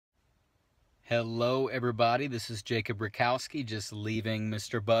Hello everybody, this is Jacob Rakowski, just leaving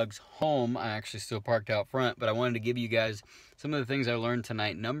Mr. Bug's home. I actually still parked out front, but I wanted to give you guys some of the things I learned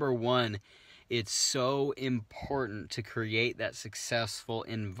tonight. Number one, it's so important to create that successful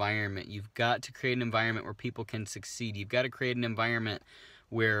environment. You've got to create an environment where people can succeed. You've got to create an environment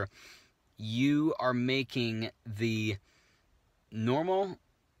where you are making the normal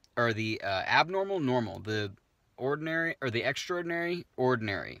or the abnormal normal, the ordinary or the extraordinary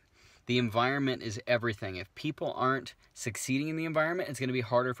ordinary. The environment is everything. If people aren't succeeding in the environment, it's going to be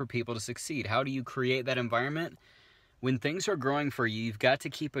harder for people to succeed. How do you create that environment? When things are growing for you, you've got to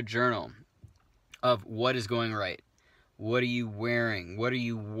keep a journal of what is going right. What are you wearing? What are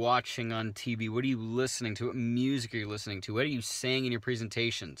you watching on TV? What are you listening to? What music are you listening to? What are you saying in your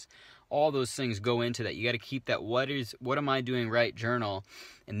presentations? All those things go into that. You got to keep that what am I doing right journal,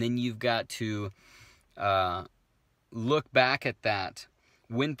 and then you've got to look back at that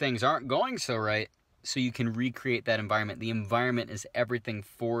when things aren't going so right, so you can recreate that environment. The environment is everything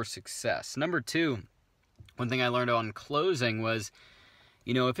for success. Number two, one thing I learned on closing was,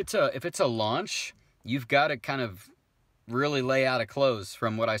 if it's a launch, you've got to kind of really lay out a close.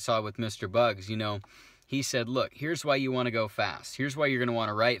 From what I saw with Mr. Bugs, he said, look, here's why you want to go fast. Here's why you're going to want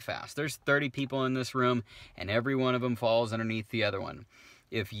to write fast. There's 30 people in this room, and every one of them falls underneath the other one.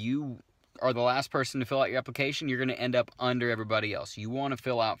 If you are the last person to fill out your application, you're going to end up under everybody else. You want to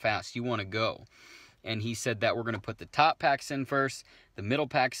fill out fast. You want to go. And he said that we're going to put the top packs in first, the middle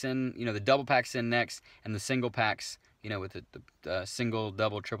packs in, the double packs in next, and the single packs, with the single,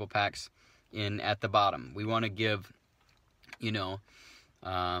 double, triple packs in at the bottom. We want to give, the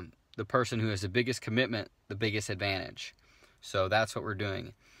person who has the biggest commitment the biggest advantage. So that's what we're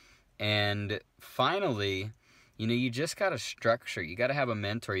doing. And finally, you just got to structure. You got to have a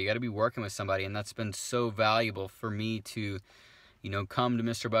mentor. You got to be working with somebody. And that's been so valuable for me to, come to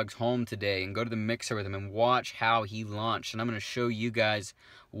Mr. Bug's home today and go to the mixer with him and watch how he launched. And I'm going to show you guys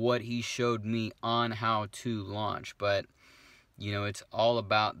what he showed me on how to launch. But, it's all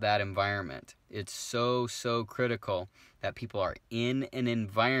about that environment. It's so, so critical that people are in an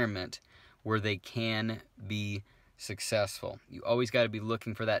environment where they can be successful. You always got to be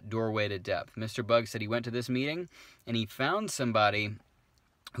looking for that doorway to depth. Mr. Bug said he went to this meeting and he found somebody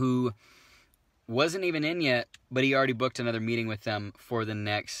who wasn't even in yet, but he already booked another meeting with them for the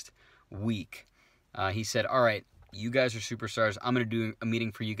next week. He said, all right, you guys are superstars. I'm going to do a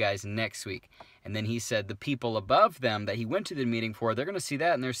meeting for you guys next week. And then he said the people above them that he went to the meeting for, they're going to see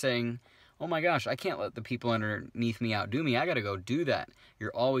that and they're saying, oh my gosh, I can't let the people underneath me outdo me. I got to go do that.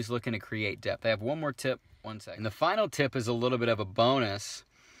 You're always looking to create depth. I have one more tip. 1 second. And the final tip is a little bit of a bonus,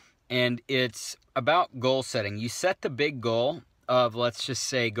 and it's about goal setting. You set the big goal of, let's just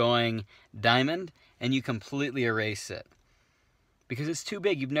say, going diamond, and you completely erase it because it's too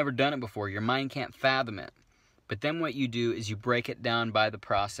big. You've never done it before. Your mind can't fathom it. But then what you do is you break it down by the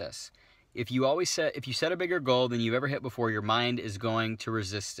process. If you set a bigger goal than you've ever hit before, your mind is going to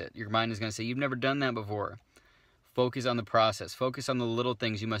resist it. Your mind is going to say, you've never done that before. Focus on the process. Focus on the little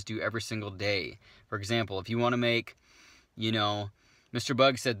things you must do every single day. For example, if you want to make, Mr.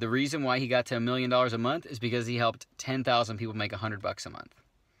 Bug said the reason why he got to $1 million a month is because he helped 10,000 people make $100 a month.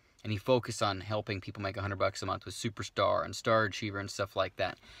 And he focused on helping people make $100 a month with Superstar and Star Achiever and stuff like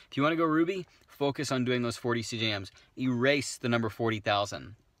that. If you want to go Ruby, focus on doing those 40 CJMs. Erase the number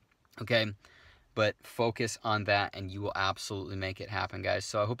 40,000. Okay? But focus on that and you will absolutely make it happen, guys.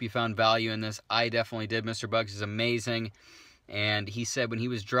 So I hope you found value in this. I definitely did. Mr. Bugs is amazing. And he said when he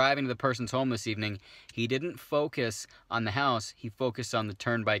was driving to the person's home this evening, he didn't focus on the house. He focused on the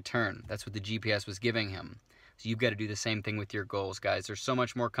turn by turn. That's what the GPS was giving him. So you've got to do the same thing with your goals, guys. There's so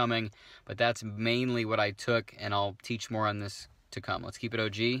much more coming, but that's mainly what I took, and I'll teach more on this to come. Let's keep it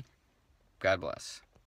OG. God bless.